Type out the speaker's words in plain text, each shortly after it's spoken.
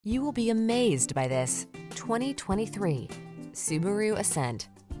You will be amazed by this 2023 Subaru Ascent.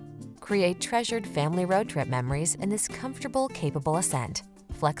 Create treasured family road trip memories in this comfortable, capable Ascent.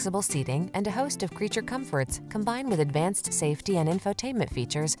 Flexible seating and a host of creature comforts combine with advanced safety and infotainment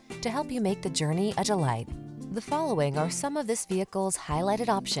features to help you make the journey a delight. The following are some of this vehicle's highlighted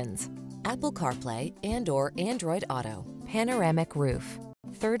options: Apple CarPlay and/or Android Auto, panoramic roof,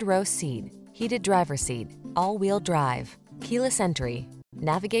 third row seat, heated driver's seat, all-wheel drive, keyless entry,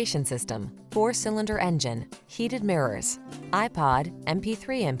 navigation system, 4-cylinder engine, heated mirrors, iPod,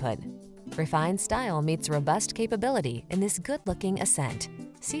 MP3 input. Refined style meets robust capability in this good-looking Ascent.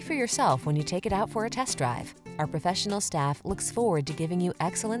 See for yourself when you take it out for a test drive. Our professional staff looks forward to giving you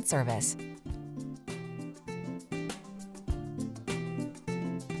excellent service.